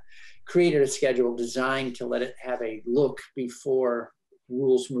created a schedule designed to let it have a look before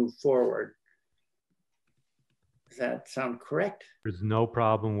rules move forward. Does that sound correct? There's no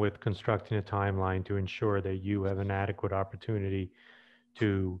problem with constructing a timeline to ensure that you have an adequate opportunity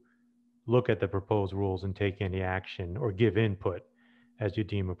to look at the proposed rules and take any action or give input as you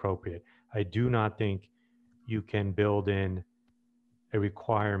deem appropriate. I do not think you can build in a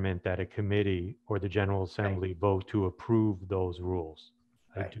requirement that a committee or the General Assembly vote to approve those rules.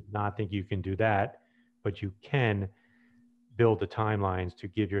 I do not think you can do that, but you can build the timelines to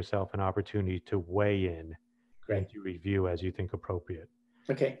give yourself an opportunity to weigh in and to review as you think appropriate.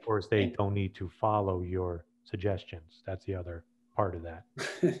 Okay. Of course, they don't need to follow your suggestions. That's the other part of that.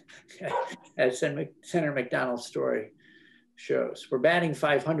 As Senator McDonald's story shows, we're batting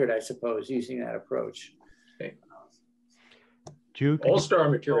 500, I suppose, using that approach. Okay. Jude, all-star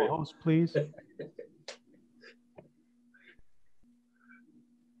material, host, please.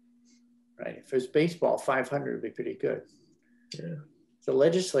 Right. If it was baseball, 500 would be pretty good. Yeah. As a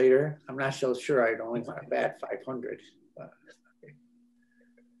legislator, I'm not so sure I'd only want to bat 500. But.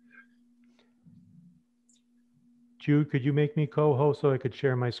 Jude, could you make me co-host so I could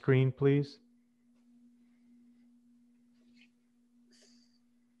share my screen, please?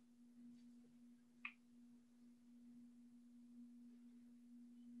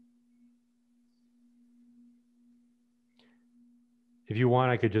 If you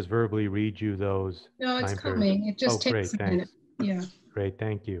want, I could just verbally read you those. No, it's coming. It just takes a minute. Yeah. Great,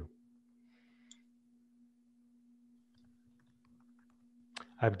 thank you.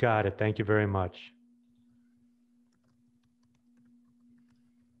 I've got it. Thank you very much.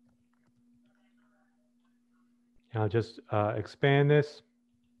 I'll just expand this.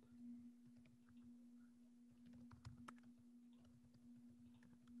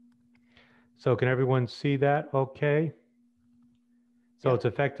 So can everyone see that okay? So it's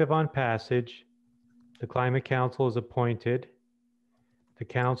effective on passage. The Climate Council is appointed. The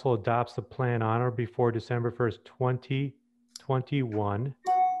council adopts the plan on or before December 1st, 2021.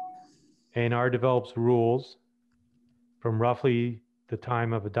 ANR develops rules from roughly the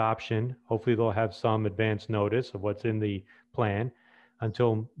time of adoption. Hopefully they'll have some advance notice of what's in the plan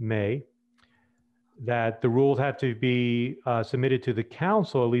until May. That the rules have to be submitted to the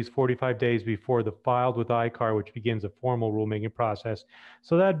council at least 45 days before the filed with ICAR, which begins a formal rulemaking process.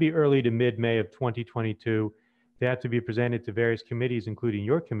 So that'd be early to mid-May of 2022. They have to be presented to various committees, including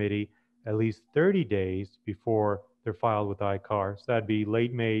your committee, at least 30 days before they're filed with ICAR. So that'd be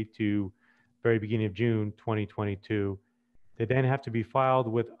late May to very beginning of June 2022. They then have to be filed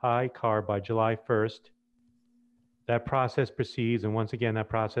with ICAR by July 1st. That process proceeds, and once again, that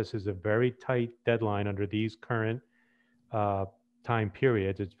process is a very tight deadline under these current time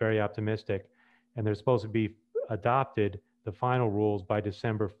periods. It's very optimistic, and they're supposed to be adopted, the final rules, by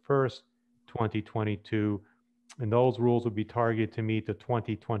December 1st, 2022, And those rules would be targeted to meet the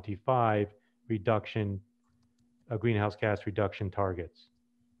 2025 reduction, greenhouse gas reduction targets.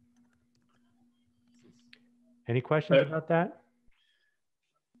 Any questions about that?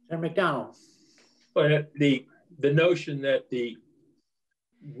 Senator McDonald. But the notion that the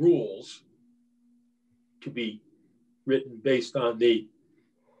rules to be written based on the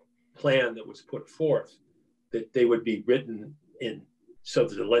plan that was put forth, that they would be written in so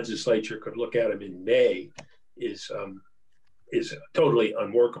that the legislature could look at them in May is totally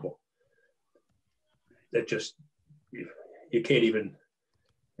unworkable. That just, you can't even,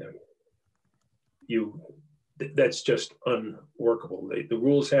 that's just unworkable. The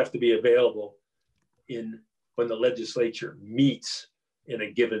rules have to be available when the legislature meets in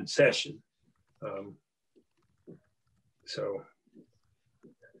a given session. So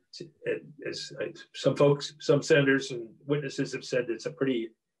as some senators and witnesses have said, it's a pretty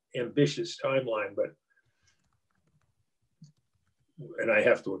ambitious timeline, and I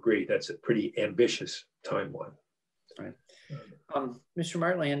have to agree, that's a pretty ambitious timeline. Right. Mr.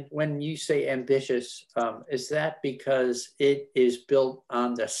 Martland, when you say ambitious, is that because it is built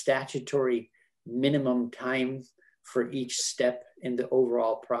on the statutory minimum time for each step in the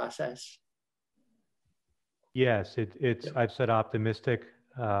overall process? Yes, it's I've said optimistic,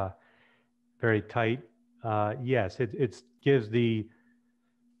 very tight. Yes, it gives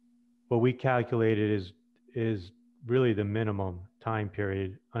what we calculated is really the minimum time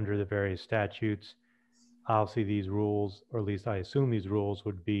period under the various statutes. Obviously these rules, or at least I assume these rules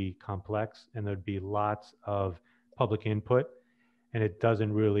would be complex and there'd be lots of public input, and it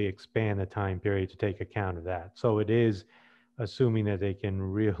doesn't really expand the time period to take account of that. So it is assuming that they can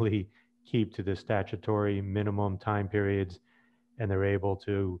really keep to the statutory minimum time periods, and they're able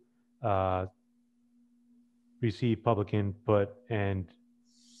to receive public input and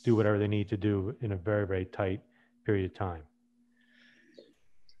do whatever they need to do in a very, very tight period of time.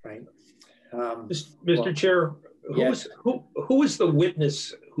 Right. Mr. Chair, who is the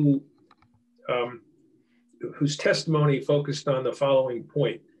witness whose testimony focused on the following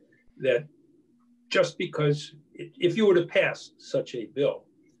point, that just because if you were to pass such a bill,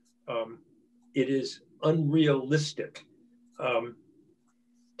 it is unrealistic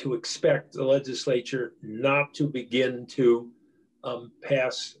to expect the legislature not to begin to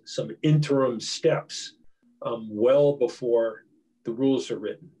pass some interim steps well before the rules are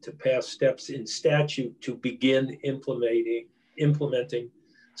written, to pass steps in statute to begin implementing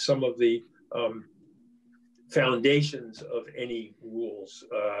some of the foundations of any rules.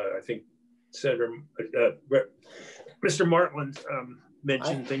 I think Senator Mr. Martland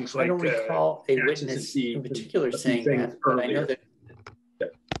mentioned things like— I don't recall a witness in particular saying that, but I know that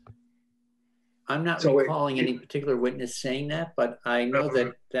I'm not recalling any particular witness saying that, but I know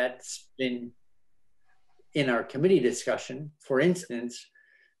that that's been in our committee discussion. For instance,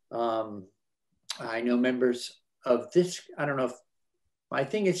 I know members of this, I don't know if my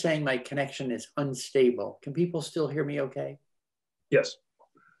thing is saying my connection is unstable. Can people still hear me okay? Yes.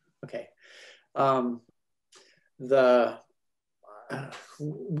 Okay.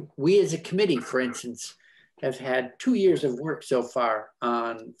 We as a committee, for instance, have had 2 years of work so far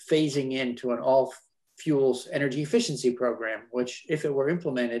on phasing into an all fuels energy efficiency program, which if it were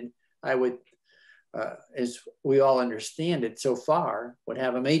implemented, I would, as we all understand it so far, would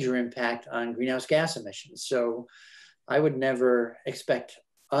have a major impact on greenhouse gas emissions. So I would never expect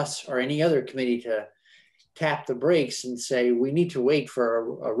us or any other committee to tap the brakes and say, we need to wait for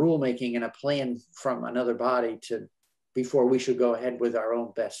a rulemaking and a plan from another body before we should go ahead with our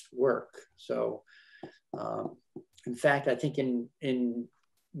own best work. So in fact, I think in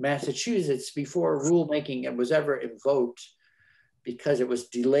Massachusetts, before rulemaking it was ever invoked, because it was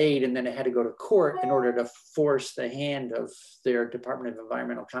delayed and then it had to go to court in order to force the hand of their Department of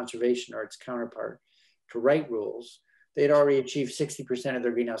Environmental Conservation or its counterpart to write rules, they'd already achieved 60% of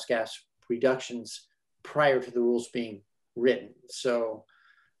their greenhouse gas reductions prior to the rules being written. So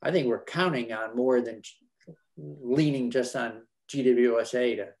I think we're counting on more than leaning just on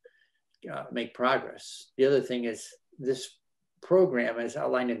GWSA to make progress. The other thing is this program, as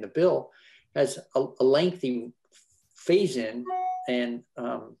outlined in the bill, has a lengthy phase in, and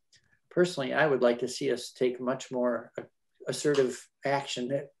personally, I would like to see us take much more assertive action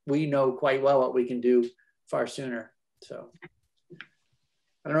that we know quite well what we can do far sooner. So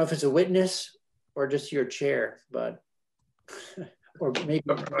I don't know if it's a witness or just your chair, but or maybe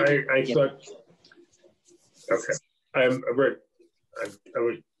I thought, okay. I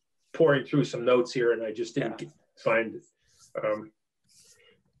was pouring through some notes here and I just didn't find it.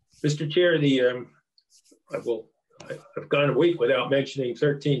 Mr. Chair, I've gone a week without mentioning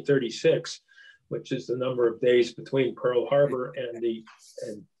 1336, which is the number of days between Pearl Harbor and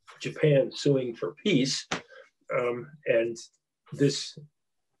Japan suing for peace. And this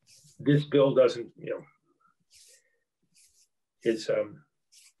bill doesn't,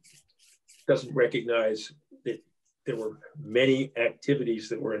 doesn't recognize that there were many activities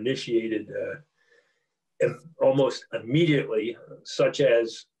that were initiated almost immediately, such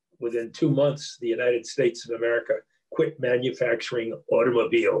as within 2 months, the United States of America quit manufacturing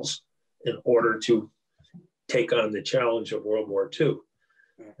automobiles in order to take on the challenge of World War II.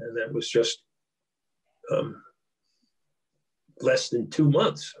 And that was just less than 2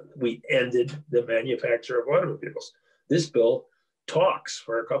 months. We ended the manufacture of automobiles. This bill talks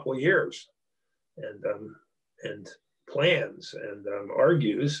for a couple of years and plans and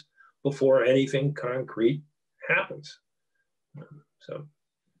argues before anything concrete happens. So,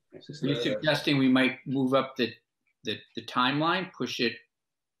 are you suggesting we might move up the timeline, push it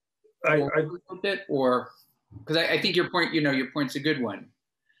a little bit, or because I think your point's a good one.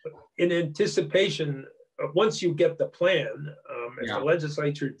 In anticipation, once you get the plan, if the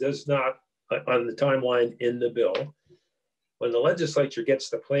legislature does not, on the timeline in the bill, when the legislature gets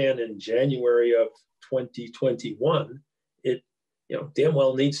the plan in January of 2021, it damn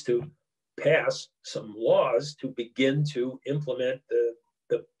well needs to pass some laws to begin to implement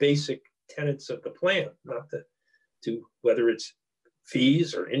the basic tenets of the plan, not to whether it's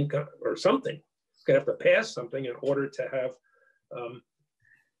fees or income or something. It's going to have to pass something in order to have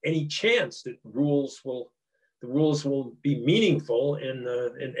any chance that the rules will be meaningful in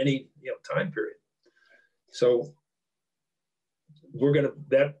any time period. So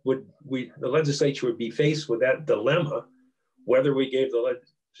the legislature would be faced with that dilemma, whether we gave the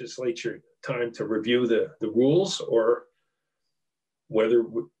legislature time to review the rules or whether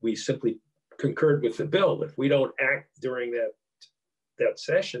we simply concurred with the bill. If we don't act during that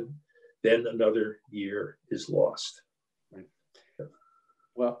session, then another year is lost. Right.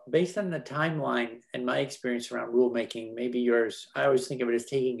 Well, based on the timeline and my experience around rulemaking, maybe yours, I always think of it as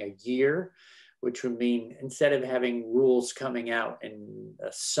taking a year, which would mean instead of having rules coming out in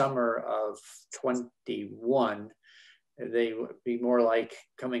the summer of 21, they would be more like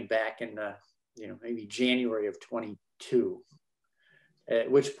coming back in the, maybe January of 22.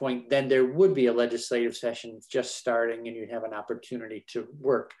 At which point, then there would be a legislative session just starting and you'd have an opportunity to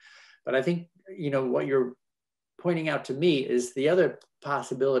work. But I think, what you're pointing out to me is the other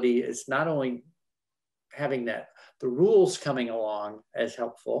possibility is not only having the rules coming along as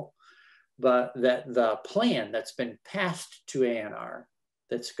helpful, but that the plan that's been passed to ANR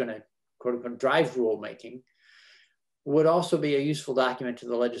that's going to, quote unquote, drive rulemaking would also be a useful document to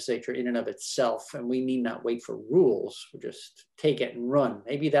the legislature in and of itself. And we need not wait for rules. We'll just take it and run.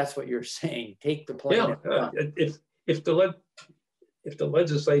 Maybe that's what you're saying. Take the plan. If the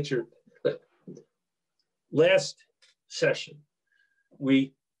legislature, last session,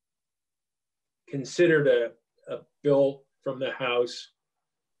 we considered a bill from the House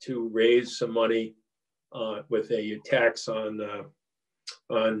to raise some money with a tax on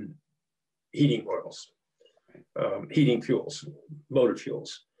heating oils. Heating fuels, motor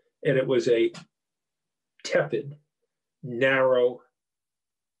fuels. And it was a tepid, narrow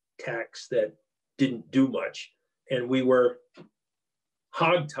tax that didn't do much. And we were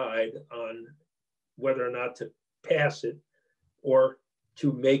hogtied on whether or not to pass it or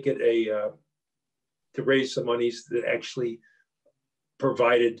to make it to raise some monies that actually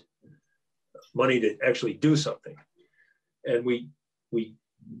provided money to actually do something. And we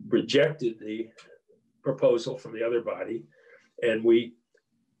rejected the proposal from the other body, and we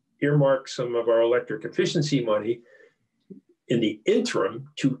earmarked some of our electric efficiency money in the interim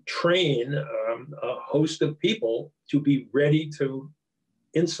to train a host of people to be ready to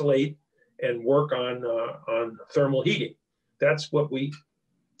insulate and work on thermal heating. That's what we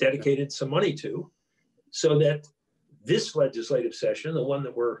dedicated some money to, so that this legislative session, the one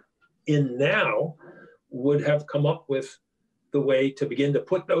that we're in now, would have come up with the way to begin to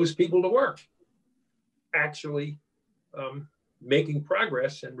put those people to work, actually making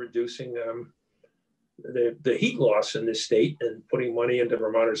progress and reducing the heat loss in this state and putting money into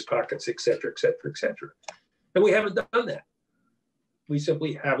Vermonters' pockets, et cetera, et cetera, et cetera. And we haven't done that. We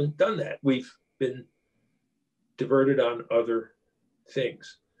simply haven't done that. We've been diverted on other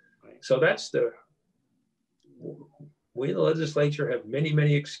things. So that's we, the legislature, have many,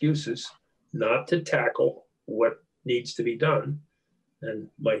 many excuses not to tackle what needs to be done. And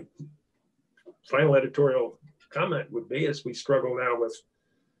my final editorial comment would be, as we struggle now with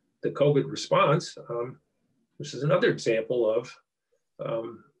the COVID response, this is another example of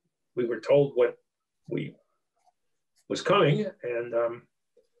we were told what was coming, and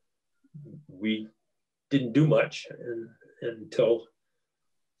we didn't do much until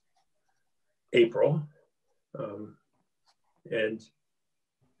April. And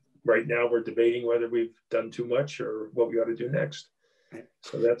right now we're debating whether we've done too much or what we ought to do next.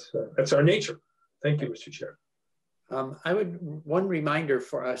 So that's our nature. Thank you, Mr. Chair. One reminder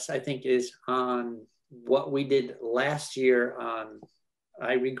for us, I think, is on what we did last year on,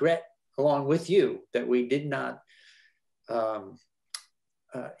 I regret along with you that we did not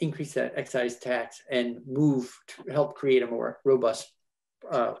increase that excise tax and move to help create a more robust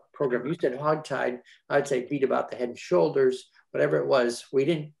program. You said hogtied, I'd say beat about the head and shoulders, whatever it was, we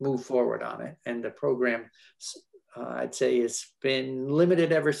didn't move forward on it. And the program, I'd say, has been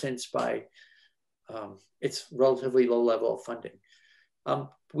limited ever since by its relatively low level of funding.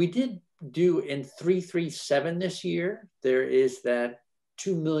 We did do in 337 this year, there is that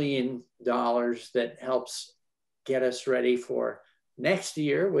 $2 million that helps get us ready for next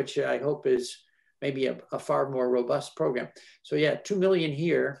year, which I hope is maybe a far more robust program. So yeah, 2 million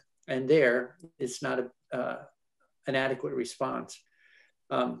here and there is not an adequate response.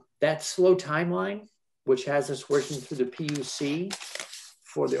 That slow timeline, which has us working through the PUC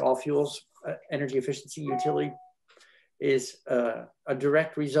for the all fuels energy efficiency utility, is a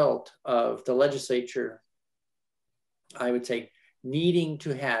direct result of the legislature, I would say, needing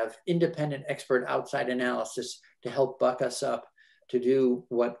to have independent expert outside analysis to help buck us up to do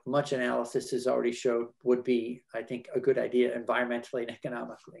what much analysis has already showed would be, I think, a good idea environmentally and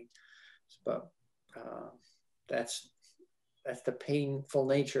economically. But that's the painful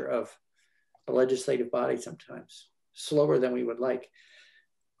nature of a legislative body sometimes, slower than we would like.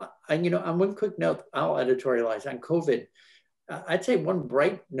 And, you know, on one quick note, I'll editorialize on COVID. I'd say one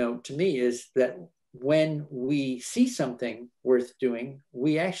bright note to me is that when we see something worth doing,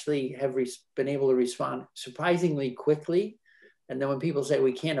 we actually have been able to respond surprisingly quickly. And then when people say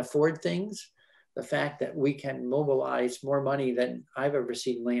we can't afford things, the fact that we can mobilize more money than I've ever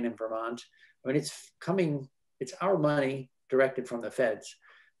seen laying in Vermont, I mean, it's our money directed from the feds.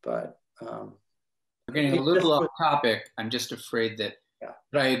 But we're getting a little off topic. I'm just afraid that, yeah.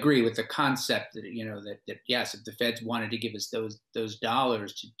 But I agree with the concept that, you know, that yes, if the feds wanted to give us those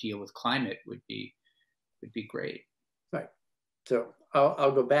dollars to deal with climate would be great. Right. So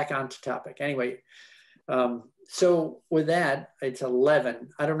I'll go back onto topic. Anyway, so with that, it's 11.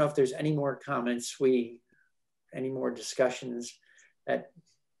 I don't know if there's any more comments, any more discussions. It's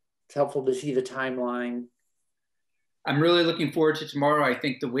helpful to see the timeline. I'm really looking forward to tomorrow. I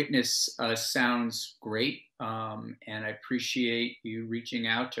think the witness sounds great, and I appreciate you reaching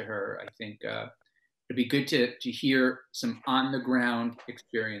out to her. I think it'd be good to hear some on-the-ground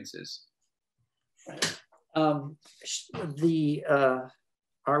experiences.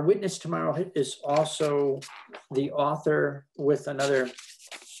 Our witness tomorrow is also the author with another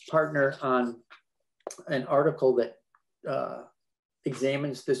partner on an article that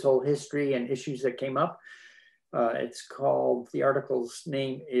examines this whole history and issues that came up. It's called, the article's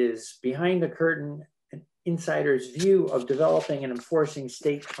name is Behind the Curtain, an Insider's View of Developing and Enforcing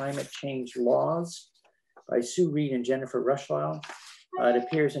State Climate Change Laws by Sue Reed and Jennifer Rushlow. It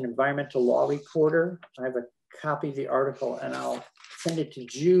appears in Environmental Law Reporter. I have a copy of the article and I'll send it to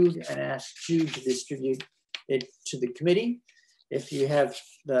Jude and ask Jude to distribute it to the committee. If you have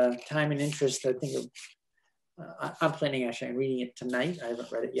the time and interest, I think I'm planning actually on reading it tonight. I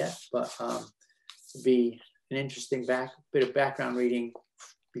haven't read it yet, but it'd be an interesting bit of background reading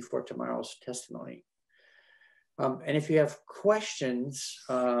before tomorrow's testimony. And if you have questions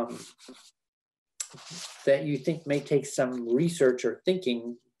that you think may take some research or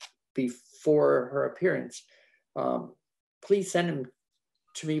thinking before her appearance, please send them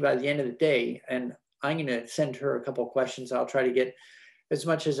to me by the end of the day. And I'm gonna send her a couple of questions. I'll try to get as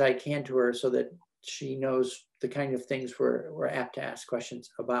much as I can to her so that she knows the kind of things we're apt to ask questions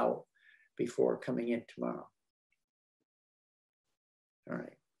about before coming in tomorrow. All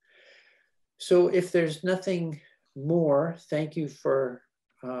right. So if there's nothing more, thank you for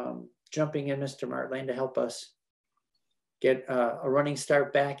jumping in, Mr. Martland, to help us get a running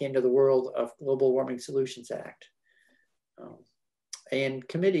start back into the world of Global Warming Solutions Act. And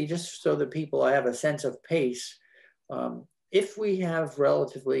committee, just so that people have a sense of pace, if we have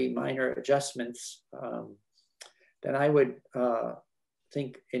relatively minor adjustments, then I would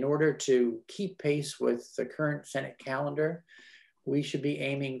think in order to keep pace with the current Senate calendar, we should be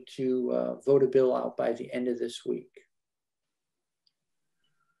aiming to vote a bill out by the end of this week.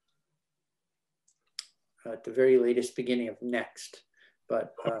 At the very latest beginning of next,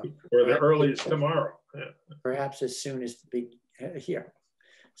 but or the earliest tomorrow. Yeah. Perhaps as soon as the big here.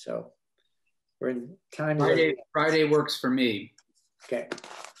 So we're in time. Friday works for me. Okay.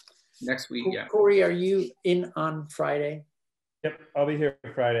 Next week, yeah. Corey, are you in on Friday? Yep, I'll be here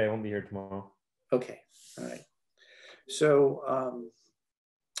Friday. I won't be here tomorrow. Okay, all right. So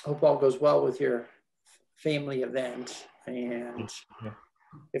hope all goes well with your family event. And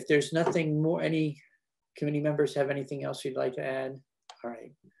if there's nothing more, any committee members have anything else you'd like to add? All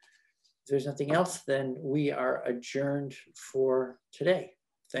right. If there's nothing else, then we are adjourned for today.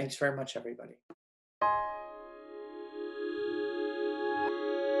 Thanks very much, everybody.